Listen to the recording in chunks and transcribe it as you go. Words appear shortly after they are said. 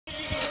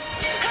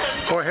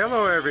Well,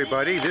 hello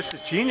everybody. This is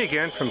Gene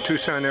again from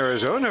Tucson,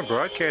 Arizona,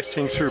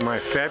 broadcasting through my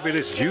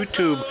fabulous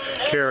YouTube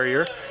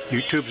carrier.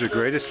 YouTube's the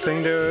greatest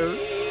thing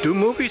to do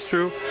movies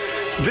through.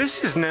 This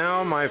is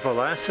now my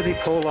Velocity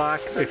Polak,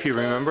 if you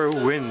remember,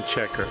 wind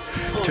checker.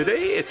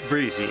 Today it's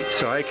breezy,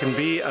 so I can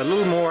be a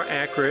little more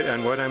accurate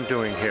on what I'm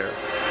doing here.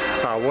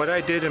 What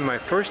I did in my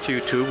first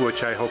YouTube,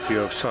 which I hope you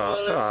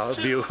have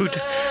viewed,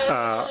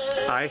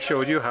 I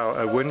showed you how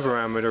a wind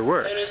barometer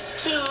works.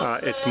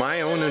 It's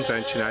my own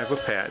invention. I have a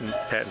patent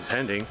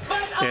pending,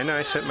 and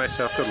I sent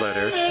myself the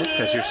letter,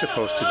 as you're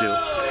supposed to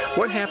do.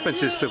 What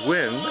happens is the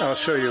wind, I'll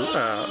show you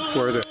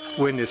where the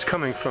wind is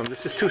coming from.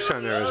 This is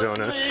Tucson,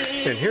 Arizona,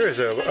 and here is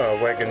a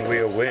wagon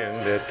wheel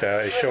wind that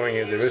is showing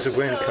you there is a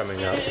wind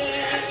coming up.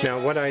 Now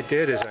what I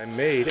did is I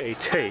made a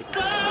tape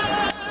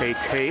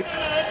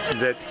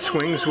that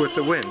swings with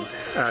the wind,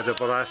 the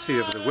velocity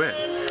of the wind.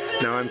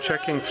 Now I'm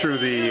checking through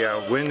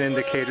the wind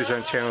indicators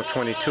on channel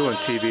 22 on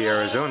TV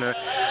Arizona.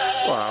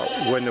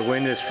 When the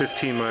wind is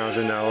 15 miles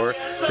an hour,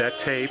 that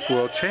tape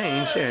will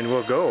change and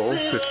will go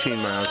 15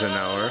 miles an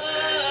hour,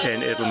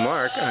 and it'll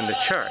mark on the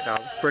chart.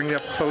 I'll bring it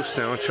up close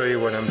now and show you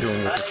what I'm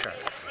doing with the chart.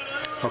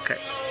 Okay,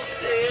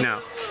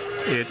 now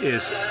it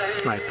is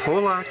my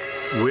Polak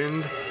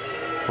wind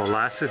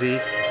velocity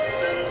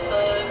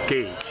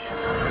gauge.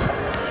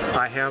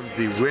 I have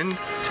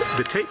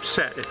the tape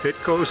set. If it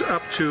goes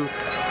up to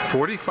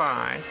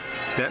 45,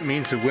 that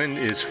means the wind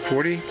is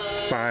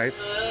 45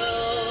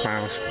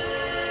 miles.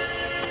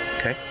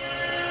 Okay?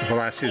 The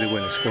velocity of the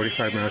wind is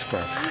 45 miles per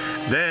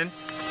hour. Then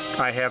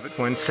I have it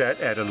one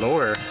set at a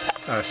lower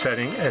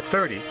setting at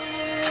 30.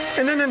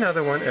 And then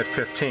another one at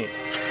 15.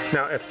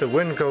 Now if the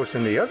wind goes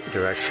in the other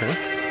direction,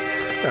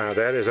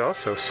 that is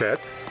also set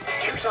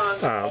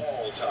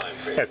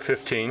at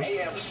 15,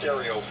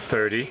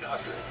 30,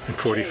 and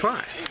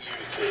 45.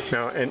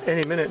 Now, in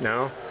any minute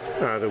now,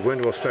 the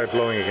wind will start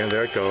blowing again.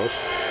 There it goes.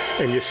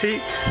 And you see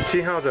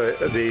how the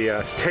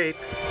tape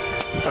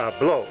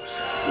blows.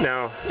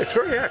 Now, it's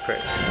very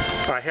accurate.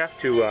 I have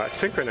to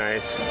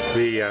synchronize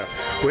the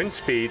wind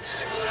speeds,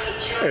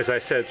 as I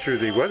said, through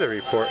the weather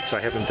reports. I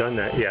haven't done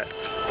that yet.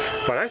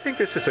 But I think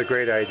this is a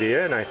great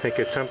idea, and I think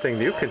it's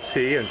something you can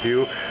see and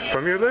view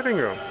from your living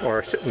room,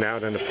 or sitting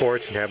out on the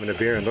porch and having a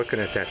beer and looking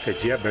at that. Say,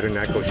 gee, I better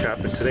not go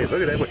shopping today.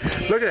 Look at that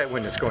wind. Look at that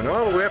wind. It's going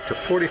all the way up to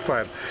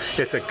 45.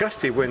 It's a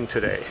gusty wind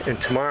today,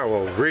 and tomorrow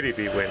will really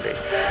be windy.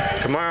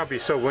 Tomorrow will be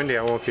so windy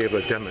I won't be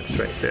able to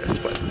demonstrate this,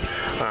 but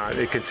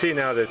you can see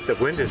now that the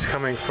wind is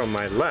coming from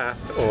my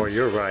left or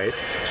your right,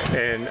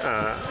 and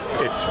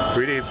it's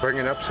really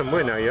bringing up some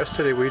wind. Now,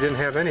 yesterday we didn't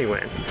have any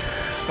wind.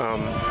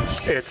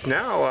 It's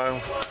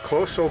now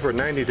close over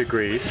 90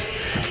 degrees.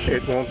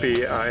 It won't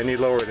be any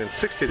lower than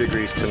 60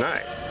 degrees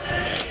tonight.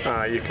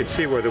 You can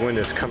see where the wind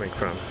is coming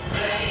from,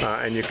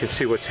 and you can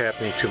see what's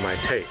happening to my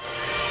tape.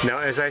 Now,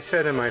 as I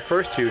said in my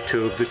first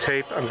YouTube, the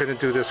tape, I'm going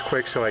to do this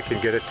quick so I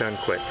can get it done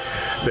quick.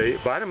 The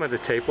bottom of the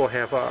tape will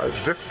have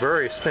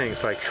various things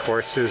like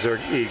horses or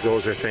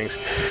eagles or things,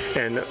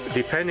 and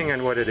depending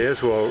on what it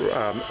is will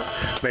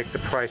make the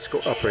price go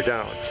up or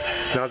down.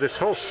 Now, this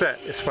whole set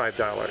is $5.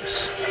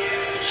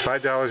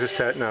 $5 a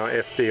set. Now,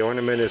 if the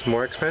ornament is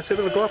more expensive,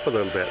 it'll go up a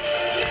little bit.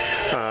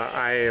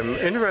 I am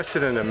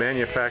interested in a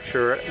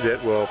manufacturer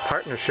that will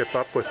partnership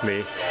up with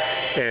me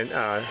and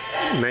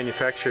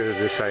manufacture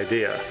this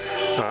idea.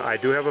 I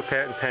do have a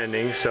patent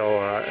pending, so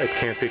it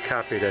can't be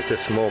copied at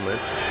this moment.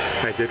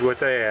 I did what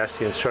they asked.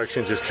 The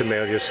instructions is to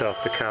mail yourself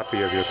the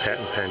copy of your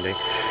patent pending.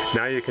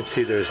 Now you can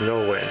see there's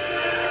no wind,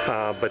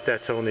 but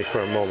that's only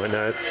for a moment.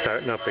 Now it's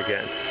starting up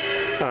again.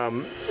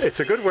 It's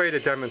a good way to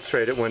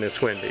demonstrate it when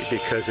it's windy,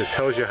 because it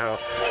tells you how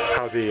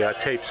the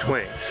tape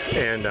swings.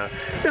 And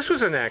this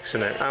was an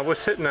accident. I was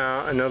sitting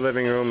out in the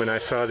living room and I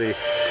saw the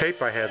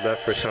tape I had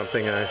left for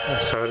something, and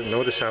I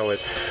noticed how it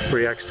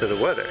reacts to the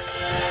weather.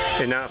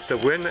 And now if the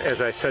wind,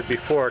 as I said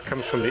before,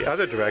 comes from the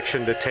other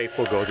direction, the tape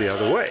will go the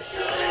other way.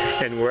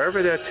 And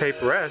wherever that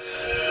tape rests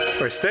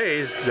or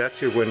stays, that's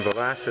your wind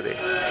velocity.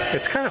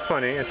 It's kind of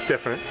funny. It's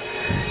different.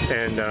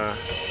 And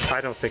I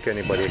don't think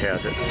anybody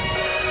has it.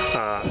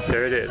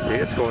 There it is.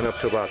 See, it's going up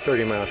to about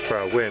 30 miles per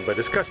hour wind, but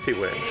it's gusty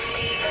winds.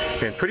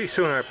 And pretty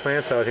soon our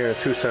plants out here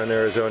in Tucson,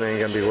 Arizona ain't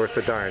going to be worth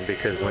a darn,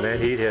 because when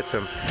that heat hits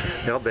them,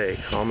 they'll bake.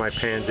 All my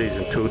pansies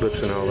and tulips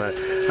and all that,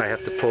 I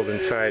have to pull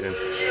inside and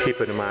keep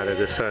them out of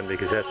the sun,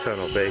 because that sun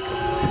will bake them.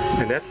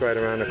 And that's right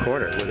around the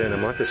corner. Within a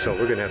month or so,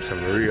 we're going to have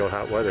some real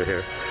hot weather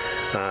here.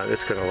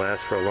 It's going to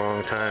last for a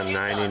long time,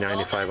 90,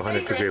 95,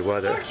 100 degree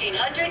weather.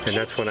 And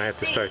that's when I have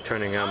to start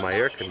turning on my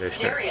air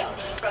conditioner.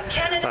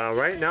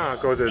 Right now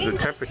I'll go to the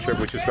temperature,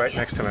 which is right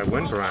next to my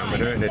wind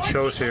barometer, and it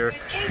shows here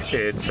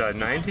it's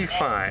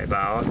 95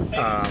 out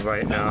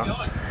right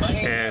now,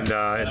 and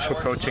it's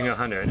approaching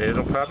 100.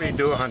 It'll probably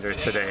do 100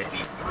 today.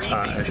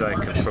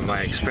 from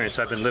my experience.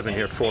 I've been living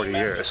here 40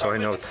 years, so I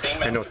know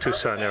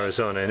Tucson,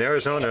 Arizona. In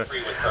Arizona,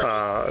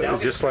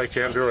 just like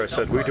Andorra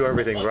said, we do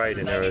everything right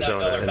in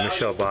Arizona, and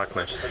Michelle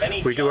Bachman.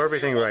 We do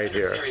everything right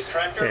here.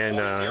 And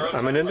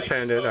I'm an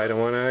independent. I don't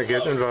want to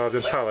get involved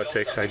in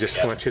politics. I just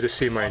want you to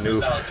see my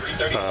new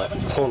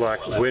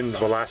Polak wind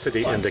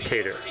velocity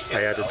indicator.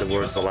 I added the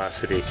word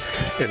velocity.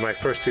 In my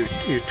first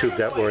YouTube,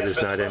 that word is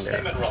not in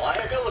there.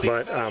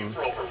 But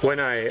when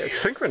I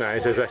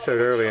synchronize, as I said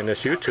earlier in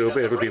this YouTube,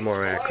 it'll be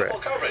more accurate.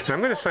 Now,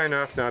 I'm going to sign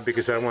off now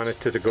because I want it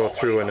to go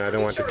through, and I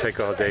don't want to take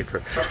all day for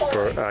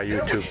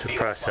YouTube to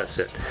process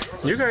it.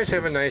 You guys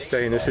have a nice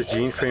day, and this is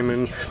Gene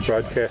Freeman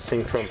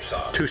broadcasting from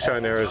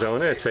Tucson,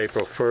 Arizona. It's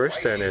April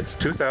 1st, and it's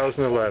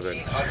 2011.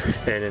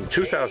 And in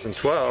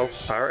 2012,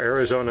 our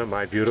Arizona,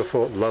 my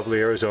beautiful, lovely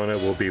Arizona,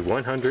 will be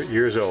 100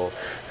 years old.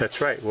 That's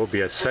right, we'll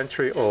be a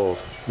century old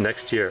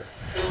next year.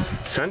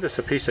 Send us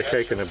a piece of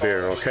cake and a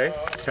beer, okay?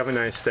 Have a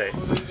nice day.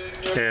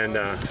 And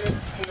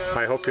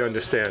I hope you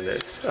understand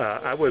this.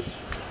 I would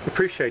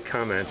appreciate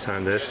comments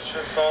on this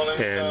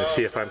and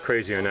see if I'm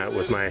crazy or not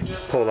with my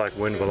Polak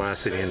wind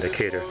velocity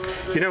indicator.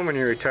 You know, when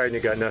you're retired and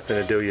you got nothing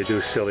to do, you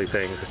do silly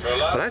things.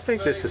 But I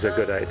think this is a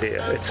good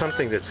idea. It's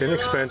something that's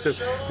inexpensive.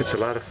 It's a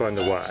lot of fun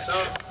to watch.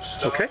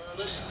 Okay?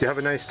 You have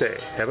a nice day.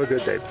 Have a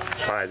good day.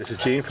 Bye. This is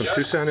Gene from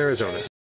Tucson, Arizona.